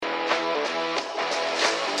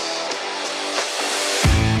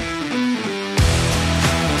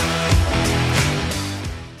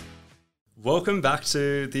Welcome back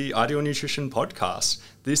to the Ideal Nutrition Podcast.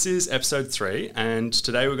 This is episode 3, and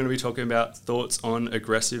today we're going to be talking about thoughts on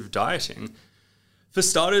aggressive dieting. For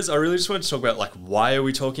starters, I really just wanted to talk about why are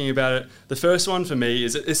we talking about it. The first one for me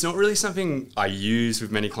is it's not really something I use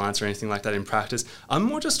with many clients or anything like that in practice. I'm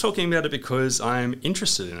more just talking about it because I'm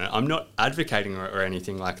interested in it. I'm not advocating or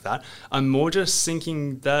anything like that. I'm more just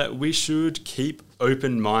thinking that we should keep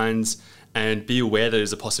open minds and be aware that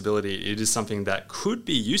there's a possibility it is something that could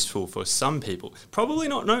be useful for some people. Probably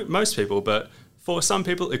not most people, but for some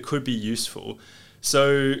people it could be useful.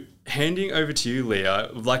 So handing over to you,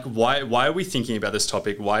 Leah, why are we thinking about this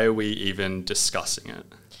topic? Why are we even discussing it?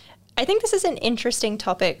 I think this is an interesting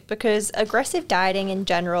topic because aggressive dieting in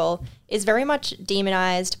general is very much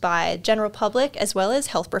demonized by general public as well as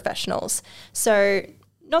health professionals. So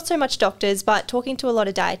not so much doctors, but talking to a lot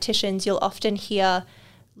of dietitians, you'll often hear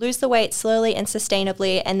lose the weight slowly and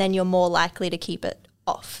sustainably, and then you're more likely to keep it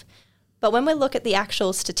off. But when we look at the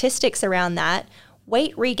actual statistics around that,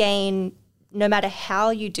 weight regain, no matter how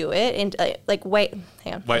you do it, and weight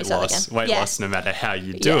loss, no matter how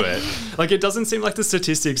you do it. It doesn't seem like the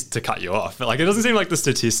statistics, to cut you off, but it doesn't seem like the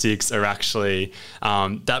statistics are actually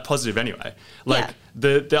that positive anyway.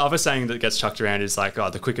 The other saying that gets chucked around is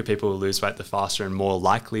the quicker people lose weight, the faster and more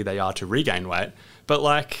likely they are to regain weight.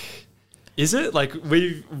 But is it?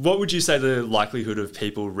 What would you say the likelihood of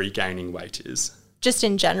people regaining weight is? Just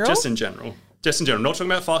in general? Just in general. Not talking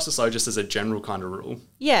about fast or slow, just as a general kind of rule.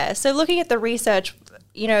 Yeah, so looking at the research,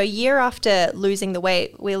 a year after losing the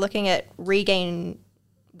weight, we're looking at regain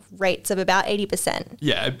rates of about 80%.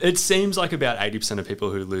 Yeah, it seems like about 80% of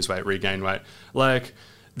people who lose weight regain weight.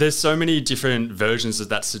 There's so many different versions of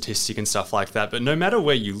that statistic and stuff like that, but no matter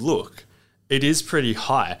where you look, it is pretty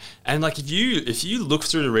high. And if you look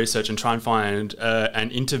through the research and try and find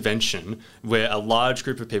an intervention where a large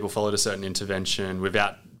group of people followed a certain intervention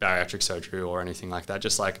without bariatric surgery or anything like that,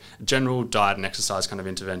 just general diet and exercise kind of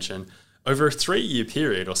intervention, over a 3-year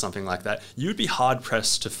period or something like that, you'd be hard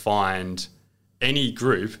pressed to find any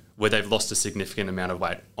group where they've lost a significant amount of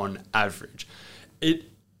weight on average.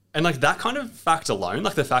 And that kind of fact alone,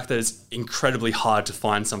 the fact that it's incredibly hard to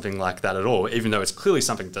find something like that at all, even though it's clearly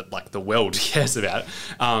something that the world cares about,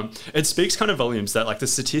 it speaks kind of volumes that the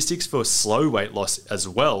statistics for slow weight loss as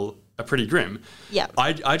well are pretty grim. Yeah.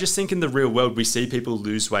 I just think in the real world, we see people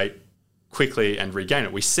lose weight quickly and regain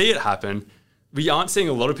it. We see it happen. We aren't seeing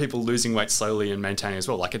a lot of people losing weight slowly and maintaining as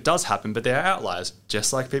well. It does happen, but they're outliers,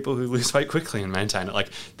 just like people who lose weight quickly and maintain it.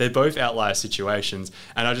 They're both outlier situations.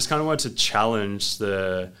 And I just kind of wanted to challenge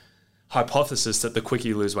the hypothesis that the quicker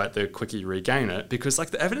you lose weight, the quicker you regain it, because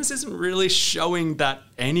the evidence isn't really showing that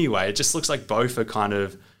anyway. It just looks like both are kind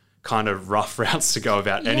of rough routes to go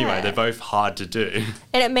about anyway. They're both hard to do.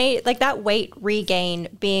 And it may, that weight regain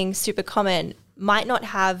being super common might not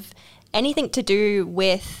have anything to do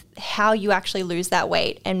with how you actually lose that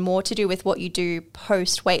weight and more to do with what you do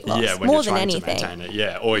post weight loss, when more you're than trying anything. To maintain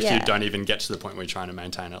it, or if you don't even get to the point where you're trying to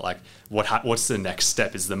maintain it, what's the next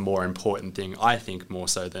step is the more important thing, I think, more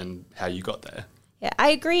so than how you got there. Yeah, I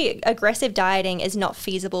agree. Aggressive dieting is not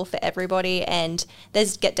feasible for everybody, and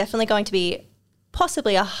there's definitely going to be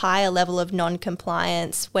possibly a higher level of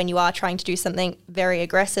non-compliance when you are trying to do something very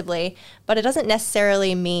aggressively, but it doesn't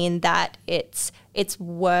necessarily mean that it's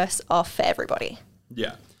worse off for everybody.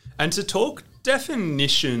 Yeah. And to talk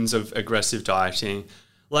definitions of aggressive dieting,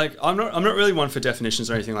 I'm not really one for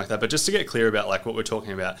definitions or anything like that, but just to get clear about what we're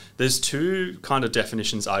talking about, there's 2 kind of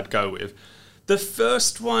definitions I'd go with. The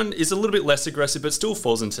first one is a little bit less aggressive, but still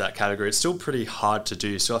falls into that category. It's still pretty hard to do.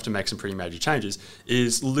 You still have to make some pretty major changes,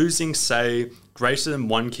 is losing, say, greater than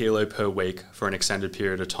 1 kilo per week for an extended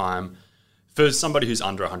period of time for somebody who's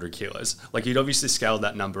under 100 kilos. You'd obviously scale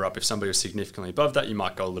that number up. If somebody was significantly above that, you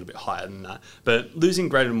might go a little bit higher than that. But losing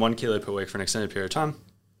greater than 1 kilo per week for an extended period of time,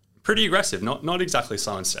 pretty aggressive, not exactly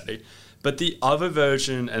slow and steady. But the other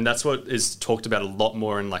version, and that's what is talked about a lot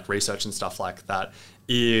more in research and stuff like that,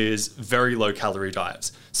 is very low calorie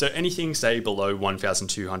diets. So anything, say, below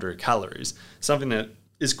 1,200 calories, something that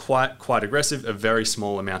is quite aggressive, a very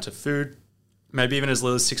small amount of food, maybe even as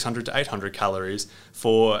little as 600 to 800 calories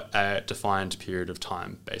for a defined period of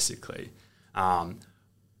time, basically.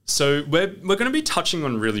 So we're going to be touching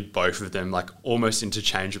on really both of them, almost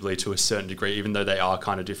interchangeably to a certain degree, even though they are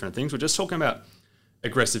kind of different things. We're just talking about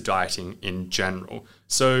aggressive dieting in general.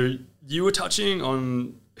 So you were touching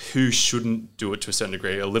on who shouldn't do it to a certain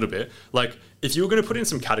degree a little bit. If you were going to put in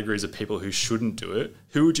some categories of people who shouldn't do it,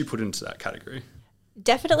 who would you put into that category?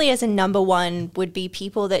 Definitely as a number one would be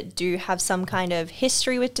people that do have some kind of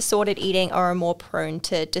history with disordered eating or are more prone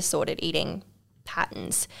to disordered eating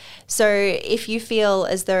patterns. So if you feel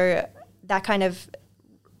as though that kind of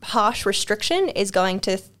harsh restriction is going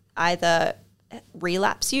to either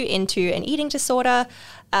relapse you into an eating disorder,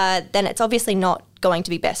 then it's obviously not going to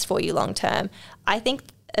be best for you long term. I think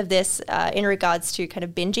of this in regards to kind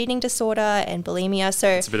of binge eating disorder and bulimia. So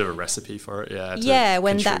it's a bit of a recipe for it,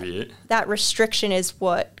 when that restriction is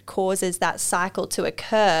what causes that cycle to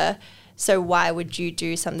occur. So why would you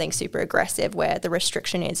do something super aggressive where the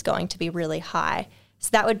restriction is going to be really high? So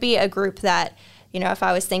that would be a group that, if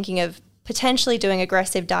I was thinking of potentially doing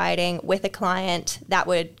aggressive dieting with a client, that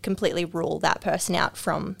would completely rule that person out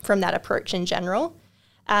from that approach in general.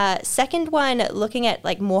 Second one, looking at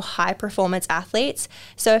like more high performance athletes.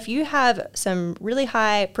 So if you have some really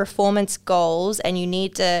high performance goals and you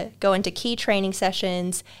need to go into key training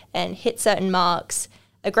sessions and hit certain marks,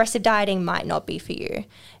 aggressive dieting might not be for you.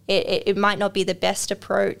 It might not be the best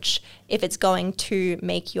approach if it's going to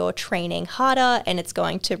make your training harder and it's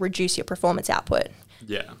going to reduce your performance output.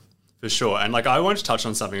 Yeah, for sure. And like, I want to touch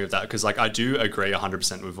on something with that because like, I do agree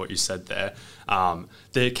 100% with what you said there.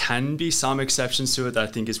 There can be some exceptions to it that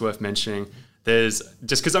I think is worth mentioning. There's,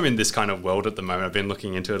 just because I'm in this kind of world at the moment, I've been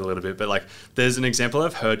looking into it a little bit, but like there's an example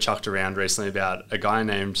I've heard chucked around recently about a guy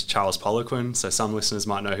named Charles Poliquin. So some listeners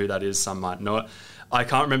might know who that is, some might not. I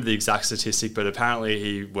can't remember the exact statistic, but apparently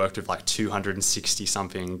he worked with like 260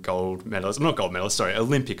 something Olympic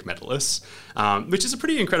medalists, which is a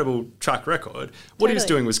pretty incredible track record. What he was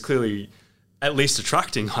doing was clearly at least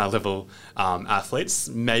attracting high level athletes,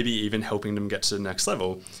 maybe even helping them get to the next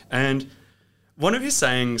level. And one of his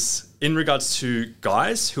sayings in regards to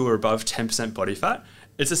guys who are above 10% body fat,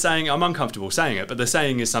 it's a saying, I'm uncomfortable saying it, but the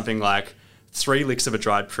saying is something like 3 licks of a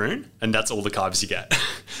dried prune, and that's all the carbs you get.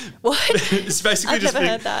 What? It's basically I've never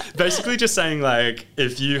heard that. Basically just saying like,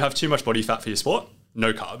 if you have too much body fat for your sport,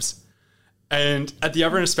 no carbs. And at the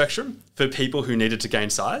other end of the spectrum, for people who needed to gain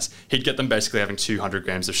size, he'd get them basically having 200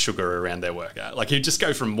 grams of sugar around their workout. Like he'd just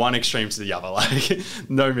go from one extreme to the other, like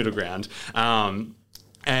no middle ground.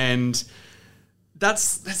 And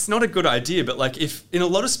that's not a good idea. But like if in a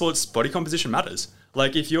lot of sports, body composition matters.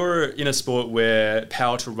 Like if you're in a sport where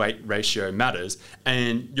power to weight ratio matters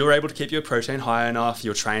and you're able to keep your protein high enough,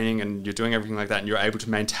 you're training and you're doing everything like that, and you're able to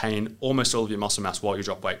maintain almost all of your muscle mass while you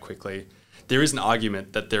drop weight quickly, there is an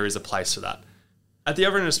argument that there is a place for that. At the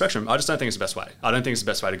other end of the spectrum, I just don't think it's the best way. I don't think it's the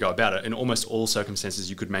best way to go about it. In almost all circumstances,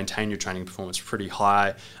 you could maintain your training performance pretty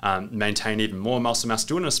high, maintain even more muscle mass,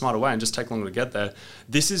 do it in a smarter way and just take longer to get there.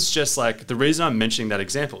 This is just like, the reason I'm mentioning that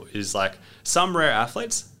example is like some rare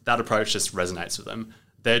athletes, that approach just resonates with them.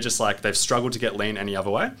 They're just like, they've struggled to get lean any other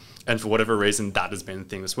way. And for whatever reason, that has been the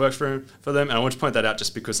thing that's worked for them. And I want to point that out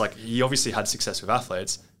just because like he obviously had success with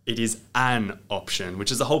athletes. It is an option,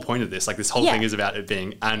 which is the whole point of this. Like this whole thing is about it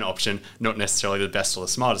being an option, not necessarily the best or the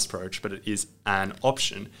smartest approach, but it is an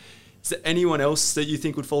option. Is there anyone else that you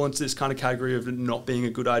think would fall into this kind of category of not being a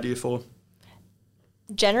good idea for?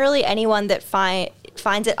 Generally, anyone that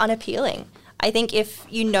finds it unappealing. I think if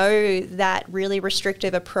you know that really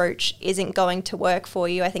restrictive approach isn't going to work for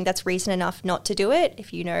you, I think that's reason enough not to do it.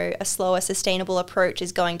 If you know a slower, sustainable approach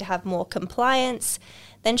is going to have more compliance,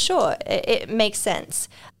 then sure, it makes sense.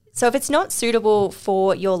 So if it's not suitable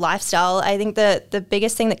for your lifestyle, I think the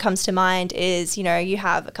biggest thing that comes to mind is, you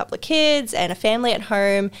have a couple of kids and a family at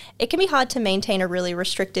home. It can be hard to maintain a really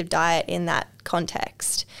restrictive diet in that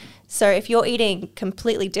context. So if you're eating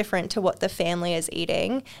completely different to what the family is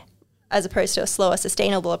eating, as opposed to a slower,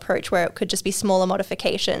 sustainable approach where it could just be smaller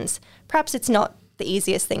modifications, perhaps it's not the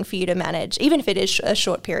easiest thing for you to manage, even if it is a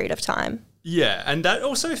short period of time. Yeah, and that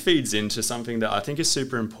also feeds into something that I think is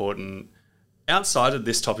super important outside of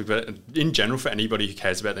this topic, but in general for anybody who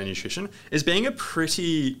cares about their nutrition, is being a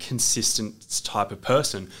pretty consistent type of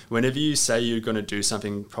person. Whenever you say you're going to do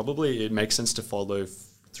something, probably it makes sense to follow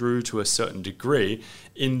through to a certain degree,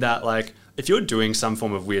 in that like if you're doing some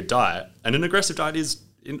form of weird diet, and an aggressive diet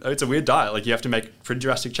it's a weird diet, like you have to make pretty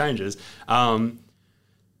drastic changes.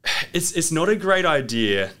 It's not a great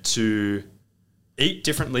idea to eat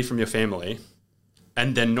differently from your family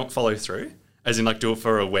and then not follow through, as in like do it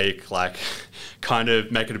for a week, like kind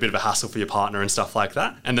of make it a bit of a hassle for your partner and stuff like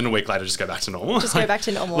that, and then a week later just go back to normal. Go back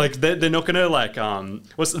to normal. Like they're not going to like,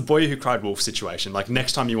 what's the boy who cried wolf situation? Like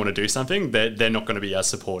next time you want to do something, they're not going to be as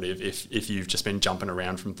supportive if you've just been jumping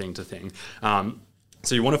around from thing to thing.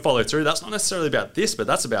 So you want to follow through. That's not necessarily about this, but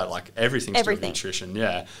that's about like everything to do with nutrition.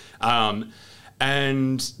 Yeah.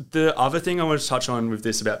 And the other thing I want to touch on with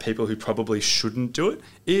this about people who probably shouldn't do it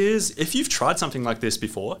is if you've tried something like this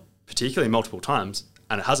before, particularly multiple times,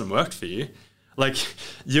 and it hasn't worked for you, like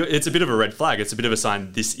it's a bit of a red flag. It's a bit of a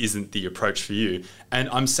sign this isn't the approach for you. And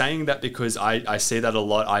I'm saying that because I see that a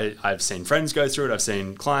lot. I've seen friends go through it. I've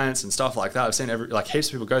seen clients and stuff like that. I've seen heaps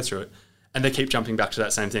of people go through it. and they keep jumping back to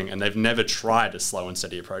that same thing, and they've never tried a slow and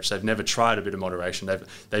steady approach. They've never tried a bit of moderation.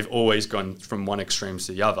 They've always gone from one extreme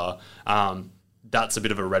to the other. That's a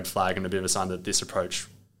bit of a red flag and a bit of a sign that this approach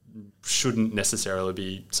shouldn't necessarily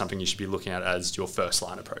be something you should be looking at as your first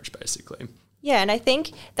line approach, basically. Yeah, and I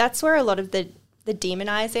think that's where a lot of the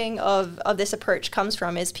demonizing of this approach comes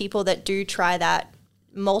from, is people that do try that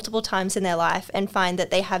multiple times in their life and find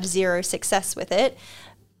that they have zero success with it.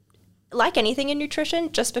 Like anything in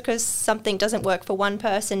nutrition, just because something doesn't work for one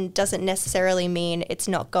person doesn't necessarily mean it's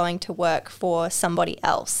not going to work for somebody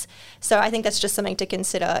else. So I think that's just something to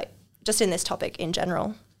consider just in this topic in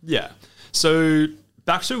general. Yeah. So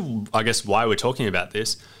back to, I guess, why we're talking about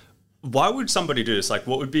this. Why would somebody do this? Like,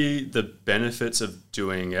 what would be the benefits of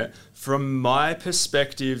doing it? From my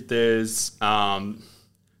perspective, there's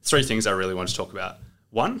 3 things I really want to talk about.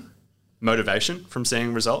 1, motivation from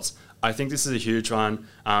seeing results. I think this is a huge one.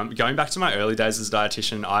 Going back to my early days as a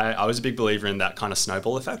dietitian, I was a big believer in that kind of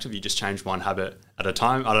snowball effect if you just change one habit at a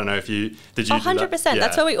time. I don't know if you... Did you 100%. Do that?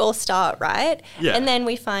 That's where we all start, right? Yeah. And then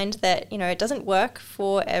we find that, it doesn't work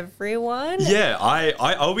for everyone. Yeah,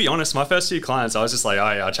 I'll be honest, my first few clients, I was just like,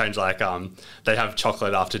 oh yeah, I'll change they have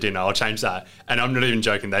chocolate after dinner, I'll change that. And I'm not even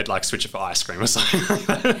joking, they'd like switch it for ice cream or something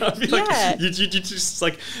like that. I'd be like, you just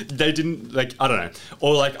like, they didn't, like, I don't know.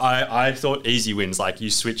 Or like, I thought easy wins, like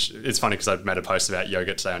you switch, it's funny because I've made a post about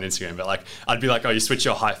yogurt today on Instagram, but like, I'd be like, oh, you switch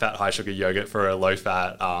your high fat, high sugar yogurt for a low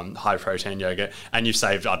fat, high protein yogurt, and you've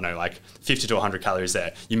saved, I don't know, like 50 to 100 calories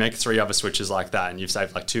there. You make 3 other switches like that and you've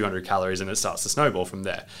saved like 200 calories, and it starts to snowball from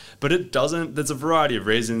there. But it doesn't, there's a variety of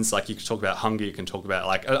reasons. Like you can talk about hunger, you can talk about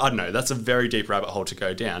like, I don't know, that's a very deep rabbit hole to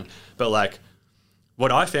go down. But like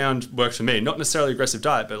what I found worked for me, not necessarily aggressive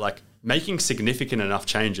diet, but like making significant enough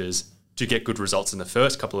changes to get good results in the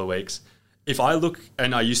first couple of weeks. If I look,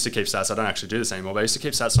 and I used to keep stats, I don't actually do this anymore, but I used to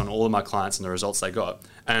keep stats on all of my clients and the results they got.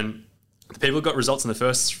 And the people who got results in the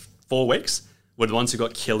first 4 weeks were the ones who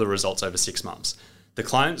got killer results over 6 months. The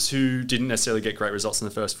clients who didn't necessarily get great results in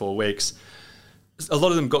the first 4 weeks, a lot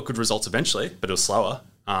of them got good results eventually, but it was slower.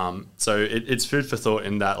 So it's food for thought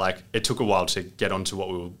in that like it took a while to get onto what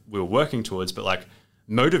we were working towards, but like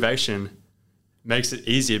motivation makes it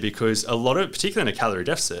easier because a lot of, particularly in a calorie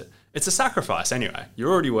deficit, it's a sacrifice anyway. You're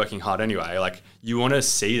already working hard anyway. Like you want to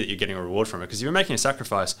see that you're getting a reward from it because if you're making a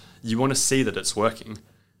sacrifice, you want to see that it's working.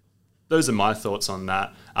 Those are my thoughts on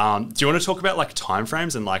that. Do you want to talk about like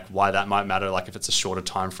timeframes and like why that might matter? Like if it's a shorter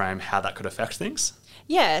time frame, how that could affect things?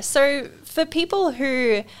 Yeah. So for people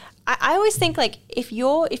who, I always think like if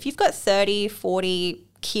you've got 30, 40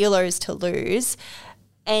 kilos to lose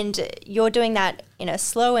and you're doing that in a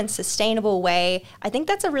slow and sustainable way, I think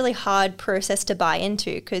that's a really hard process to buy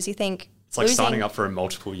into because you think it's like signing up for a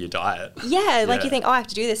multiple year diet. Yeah, like you think, oh, I have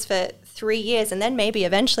to do this for 3 years and then maybe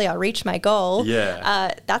eventually I'll reach my goal.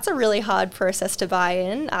 Yeah. That's a really hard process to buy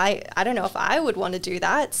in. I don't know if I would want to do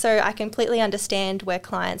that. So I completely understand where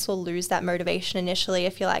clients will lose that motivation initially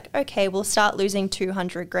if you're like, okay, we'll start losing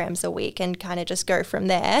 200 grams a week and kind of just go from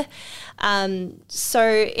there.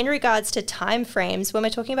 So in regards to time frames, when we're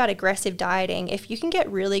talking about aggressive dieting, if you can get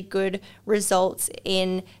really good results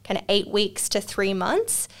in kind of 8 weeks to 3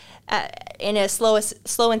 months, in a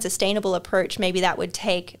slow and sustainable approach, maybe that would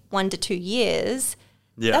take 1 to 2 years.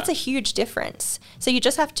 Yeah. That's a huge difference. So you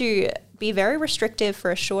just have to be very restrictive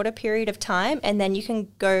for a shorter period of time, and then you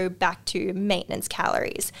can go back to maintenance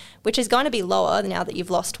calories, which is going to be lower now that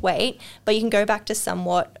you've lost weight, but you can go back to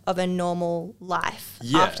somewhat of a normal life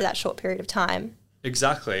after that short period of time.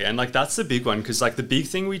 Exactly. And like that's the big one because like the big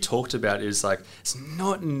thing we talked about is like it's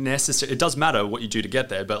not necessary. It does matter what you do to get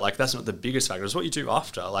there, but like that's not the biggest factor. It's what you do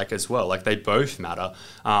after like as well. Like they both matter.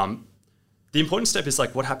 The important step is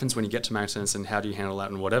like what happens when you get to maintenance and how do you handle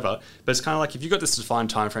that and whatever. But it's kind of like if you've got this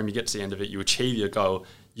defined time frame, you get to the end of it, you achieve your goal,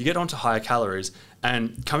 you get onto higher calories.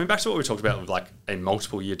 And coming back to what we talked about with like a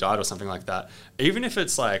multiple year diet or something like that, even if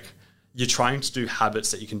it's like you're trying to do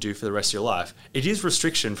habits that you can do for the rest of your life, it is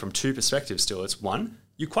restriction from 2 perspectives still. It's 1,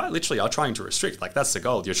 you quite literally are trying to restrict. Like that's the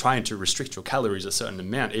goal. You're trying to restrict your calories a certain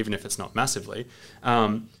amount, even if it's not massively.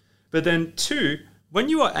 But then 2, when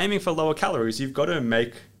you are aiming for lower calories, you've got to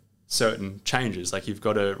make certain changes. Like you've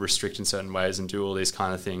got to restrict in certain ways and do all these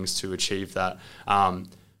kind of things to achieve that.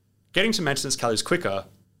 Getting to maintenance calories quicker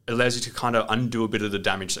allows you to kind of undo a bit of the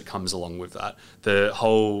damage that comes along with that. The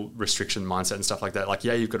whole restriction mindset and stuff like that. Like,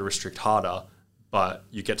 yeah, you've got to restrict harder, but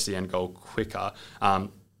you get to the end goal quicker.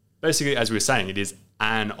 Basically, as we were saying, it is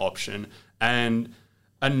an option. And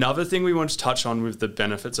another thing we want to touch on with the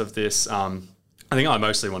benefits of this, I think I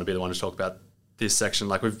mostly want to be the one to talk about this section,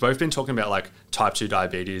 like we've both been talking about like type 2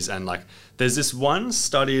 diabetes, and like there's this one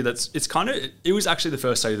study it was actually the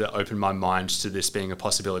first study that opened my mind to this being a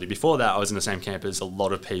possibility. Before that, I was in the same camp as a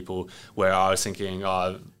lot of people where I was thinking,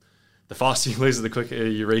 the faster you lose it, the quicker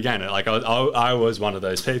you regain it. Like I was one of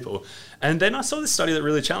those people. And then I saw this study that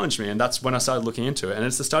really challenged me, and that's when I started looking into it. And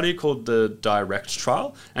it's a study called the DIRECT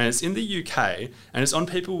trial, and it's in the UK, and it's on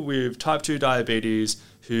people with type 2 diabetes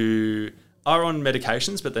who are on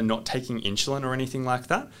medications, but they're not taking insulin or anything like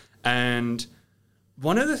that. And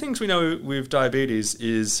one of the things we know with diabetes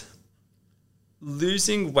is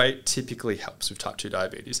losing weight typically helps with type 2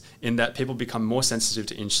 diabetes, in that people become more sensitive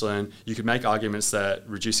to insulin. You could make arguments that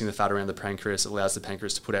reducing the fat around the pancreas allows the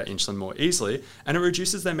pancreas to put out insulin more easily, and it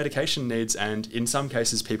reduces their medication needs, and in some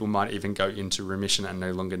cases people might even go into remission and no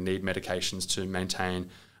longer need medications to maintain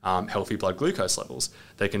healthy blood glucose levels.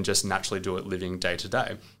 They can just naturally do it living day to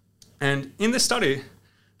day. And in this study,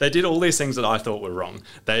 they did all these things that I thought were wrong.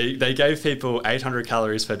 They gave people 800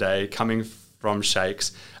 calories per day coming from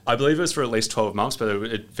shakes. I believe it was for at least 12 months, but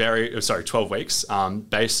 12 weeks,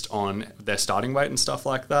 based on their starting weight and stuff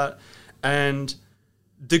like that. And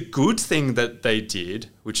the good thing that they did,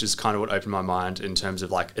 which is kind of what opened my mind in terms of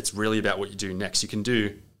like, it's really about what you do next. You can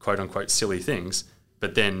do quote unquote silly things,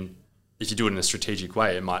 but then if you do it in a strategic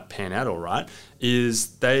way, it might pan out all right,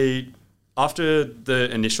 is after the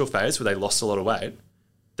initial phase where they lost a lot of weight,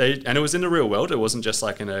 and it was in the real world, it wasn't just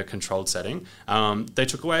like in a controlled setting, they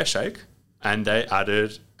took away a shake and they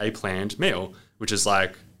added a planned meal, which is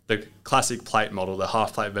like the classic plate model, the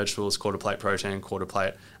half plate vegetables, quarter plate protein, quarter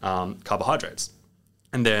plate carbohydrates.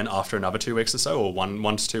 And then after another 2 weeks or so, or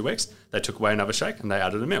 1 to 2 weeks, they took away another shake and they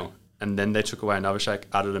added a meal. And then they took away another shake,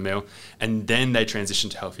 added a meal, and then they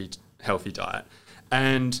transitioned to healthy diet.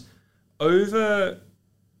 And over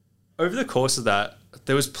the course of that,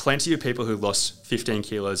 there was plenty of people who lost 15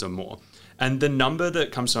 kilos or more. And the number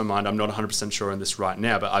that comes to my mind, I'm not 100% sure on this right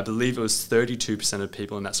now, but I believe it was 32% of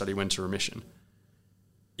people in that study went to remission.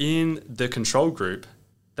 In the control group,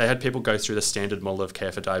 they had people go through the standard model of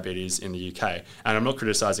care for diabetes in the UK. And I'm not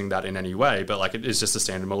criticizing that in any way, but like it is just a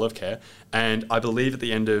standard model of care. And I believe at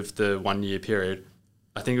the end of the 1 year period,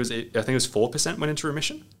 I think it was 4% went into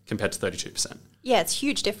remission compared to 32%. Yeah, it's a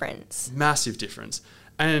huge difference. Massive difference.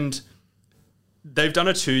 And they've done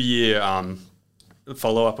a 2-year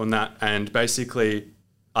follow-up on that. And basically,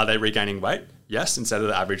 are they regaining weight? Yes, instead of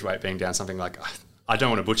the average weight being down something like, I don't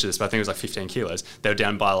want to butcher this, but I think it was like 15 kilos. They're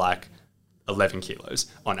down by like 11 kilos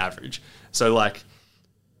on average. So like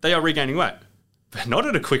they are regaining weight, but not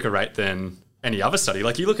at a quicker rate than any other study.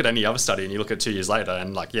 Like you look at any other study and you look at 2 years later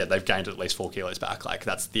and like, yeah, they've gained at least 4 kilos back. Like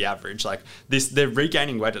that's the average. Like they're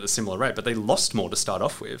regaining weight at a similar rate, but they lost more to start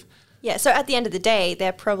off with. Yeah, so at the end of the day,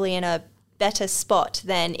 they're probably in a better spot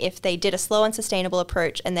than if they did a slow and sustainable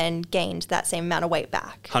approach and then gained that same amount of weight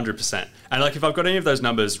back. 100%. And like if I've got any of those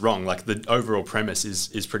numbers wrong, like the overall premise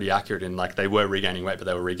is pretty accurate in like they were regaining weight, but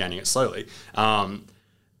they were regaining it slowly.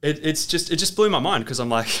 It just blew my mind because I'm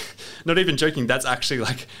like, not even joking, that's actually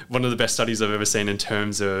like one of the best studies I've ever seen in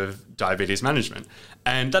terms of diabetes management.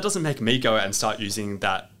 And that doesn't make me go out and start using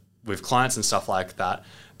that with clients and stuff like that.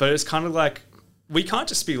 But it's kind of like, we can't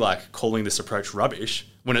just be like calling this approach rubbish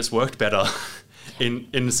when it's worked better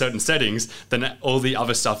in certain settings than all the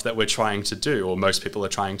other stuff that we're trying to do or most people are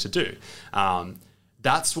trying to do.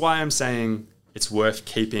 That's why I'm saying it's worth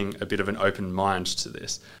keeping a bit of an open mind to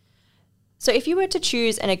this. So if you were to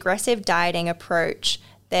choose an aggressive dieting approach,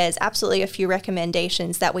 there's absolutely a few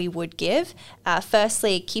recommendations that we would give.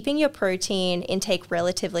 Firstly, keeping your protein intake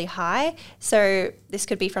relatively high. So this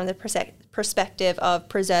could be from the perspective of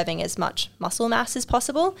preserving as much muscle mass as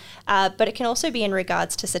possible, but it can also be in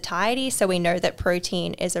regards to satiety. So we know that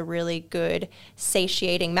protein is a really good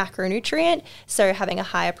satiating macronutrient. So having a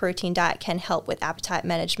higher protein diet can help with appetite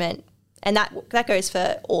management. And that goes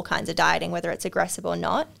for all kinds of dieting, whether it's aggressive or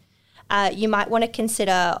not. You might want to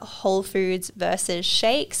consider whole foods versus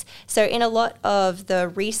shakes. So in a lot of the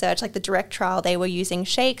research, like the direct trial, they were using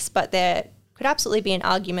shakes, but there could absolutely be an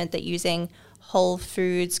argument that using whole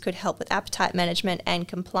foods could help with appetite management and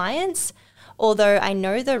compliance. Although I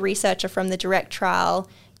know the researcher from the direct trial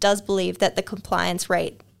does believe that the compliance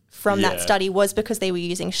rate from that study was because they were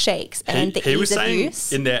using shakes and the ease of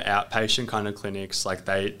use. In their outpatient kind of clinics, like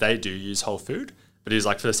they do use whole food. But he's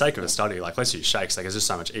like, for the sake of a study, like let's use shakes. Like it's just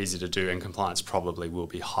so much easier to do, and compliance probably will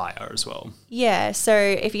be higher as well. Yeah. So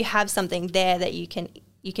if you have something there that you can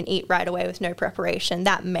eat right away with no preparation,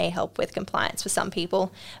 that may help with compliance for some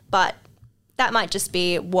people. But that might just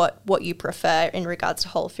be what you prefer in regards to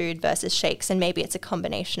whole food versus shakes, and maybe it's a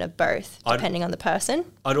combination of both depending on the person.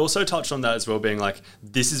 I'd also touch on that as well, being like,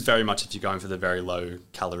 this is very much if you're going for the very low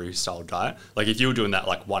calorie style diet. Like if you were doing that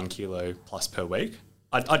like 1 kilo plus per week,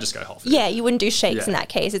 I'd just go whole food. Yeah, you wouldn't do shakes in that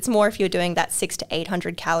case. It's more if you're doing that 600 to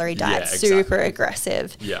 800 calorie diet, super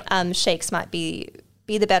aggressive. Yeah. Shakes might be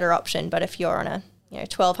the better option, but if you're on a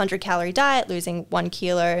 1,200 calorie diet, losing 1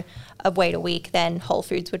 kilo of weight a week, then whole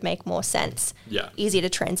foods would make more sense. Yeah. Easy to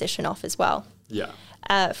transition off as well. Yeah.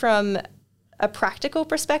 From a practical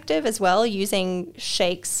perspective as well, using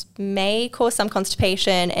shakes may cause some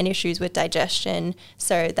constipation and issues with digestion,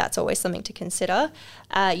 so that's always something to consider.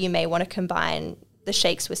 You may want to combine the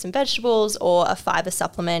shakes with some vegetables or a fiber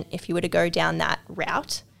supplement if you were to go down that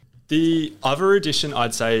route. The other addition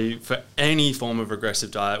I'd say for any form of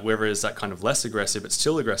aggressive diet, whether it's that kind of less aggressive but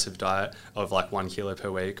still aggressive diet of like 1 kilo per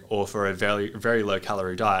week, or for a very, very low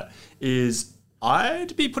calorie diet, is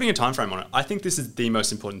I'd be putting a time frame on it. I think this is the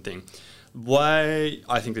most important thing. Why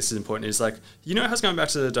I think this is important is like, how I was going back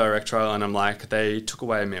to the direct trial and I'm like, they took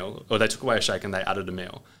away a meal, or they took away a shake and they added a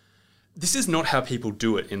meal. This is not how people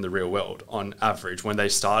do it in the real world on average. When they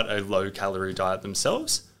start a low calorie diet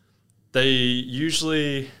themselves, they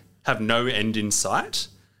usually have no end in sight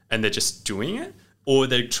and they're just doing it, or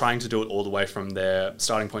they're trying to do it all the way from their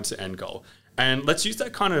starting point to end goal. And let's use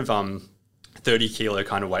that kind of 30 kilo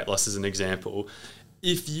kind of weight loss as an example.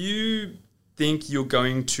 If you think you're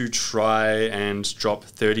going to try and drop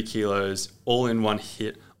 30 kilos all in one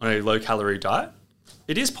hit on a low calorie diet,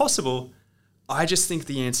 it is possible. I just think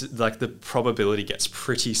the answer, like the probability gets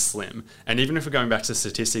pretty slim. And even if we're going back to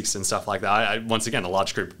statistics and stuff like that, once again, a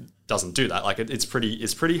large group doesn't do that. Like it's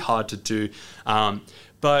pretty hard to do.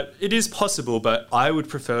 But it is possible, but I would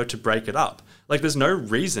prefer to break it up. Like there's no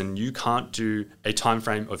reason you can't do a time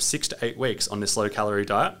frame of 6 to 8 weeks on this low calorie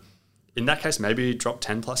diet. In that case, maybe drop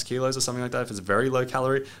 10 plus kilos or something like that if it's very low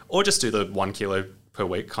calorie, or just do the 1 kilo per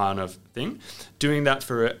week kind of thing. Doing that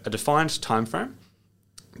for a defined time frame.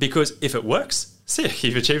 Because if it works, sick,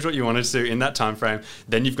 you've achieved what you wanted to do in that time frame.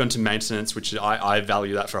 Then you've gone to maintenance, which I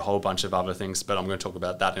value that for a whole bunch of other things, but I'm going to talk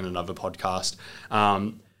about that in another podcast.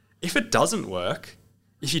 If it doesn't work,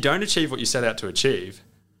 if you don't achieve what you set out to achieve,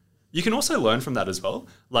 you can also learn from that as well.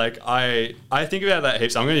 Like I think about that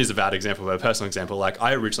heaps. I'm going to use a bad example, but a personal example. Like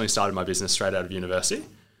I originally started my business straight out of university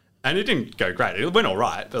and it didn't go great. It went all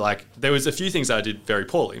right, but like there was a few things that I did very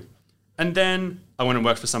poorly. And then I went and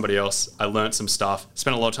worked for somebody else. I learned some stuff,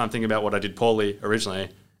 spent a lot of time thinking about what I did poorly originally.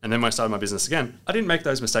 And then when I started my business again, I didn't make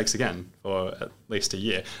those mistakes again for at least a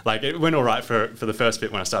year. Like it went all right for the first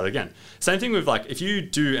bit when I started again. Same thing with like, if you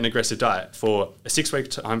do an aggressive diet for a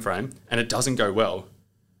 6-week time frame and it doesn't go well,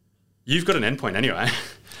 you've got an endpoint anyway.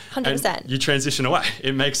 100%. And you transition away.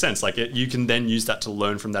 It makes sense. Like you can then use that to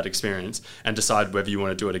learn from that experience and decide whether you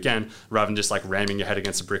want to do it again, rather than just like ramming your head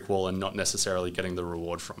against a brick wall and not necessarily getting the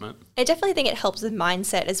reward from it. I definitely think it helps with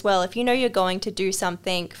mindset as well. If you know you're going to do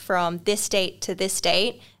something from this date to this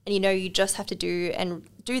date, and you know you just have to do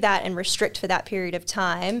that and restrict for that period of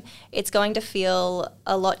time, it's going to feel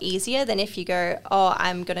a lot easier than if you go,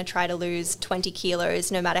 I'm going to try to lose 20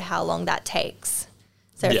 kilos no matter how long that takes.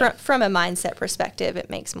 So from a mindset perspective,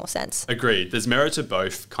 it makes more sense. Agreed. There's merit to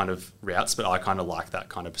both kind of routes, but I kind of like that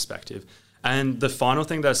kind of perspective. And the final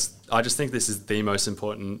thing I just think this is the most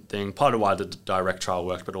important thing, part of why the direct trial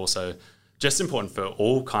worked, but also just important for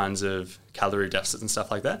all kinds of calorie deficits and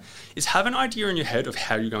stuff like that, is have an idea in your head of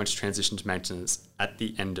how you're going to transition to maintenance at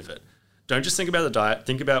the end of it. Don't just think about the diet,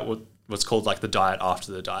 think about what's called like the diet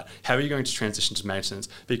after the diet. How are you going to transition to maintenance?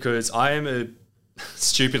 Because I am a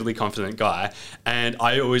stupidly confident guy and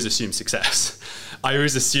I always assume success. I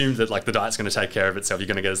always assume that like the diet's going to take care of itself, you're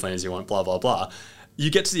going to get as lean as you want, blah, blah, blah.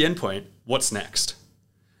 You get to the end point, what's next?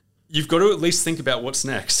 You've got to at least think about what's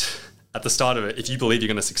next at the start of it if you believe you're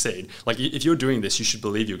going to succeed. Like if you're doing this, you should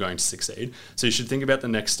believe you're going to succeed. So you should think about the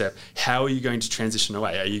next step. How are you going to transition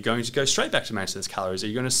away? Are you going to go straight back to maintenance calories? Are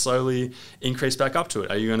you going to slowly increase back up to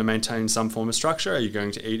it? Are you going to maintain some form of structure? Are you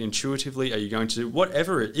going to eat intuitively? Are you going to do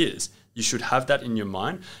whatever it is? You should have that in your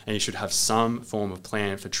mind and you should have some form of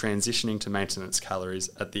plan for transitioning to maintenance calories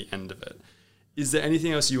at the end of it. Is there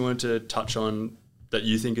anything else you want to touch on that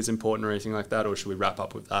you think is important or anything like that, or should we wrap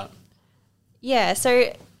up with that? Yeah,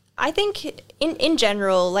 so I think in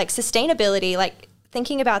general, like sustainability, like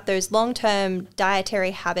thinking about those long-term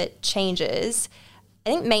dietary habit changes, I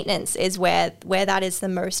think maintenance is where that is the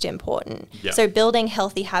most important. Yeah. So building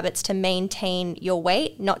healthy habits to maintain your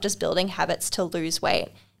weight, not just building habits to lose weight,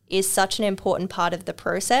 is such an important part of the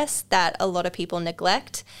process that a lot of people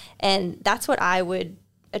neglect. And that's what I would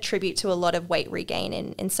attribute to a lot of weight regain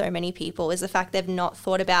in so many people, is the fact they've not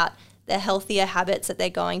thought about the healthier habits that they're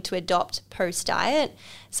going to adopt post-diet.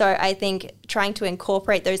 So I think trying to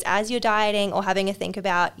incorporate those as you're dieting or having a think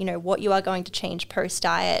about, what you are going to change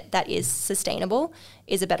post-diet that is sustainable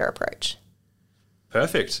is a better approach.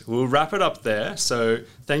 Perfect. We'll wrap it up there. So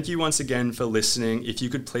thank you once again for listening. If you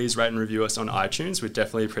could please rate and review us on iTunes, we'd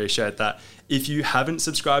definitely appreciate that. If you haven't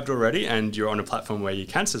subscribed already and you're on a platform where you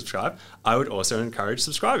can subscribe, I would also encourage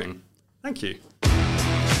subscribing. Thank you.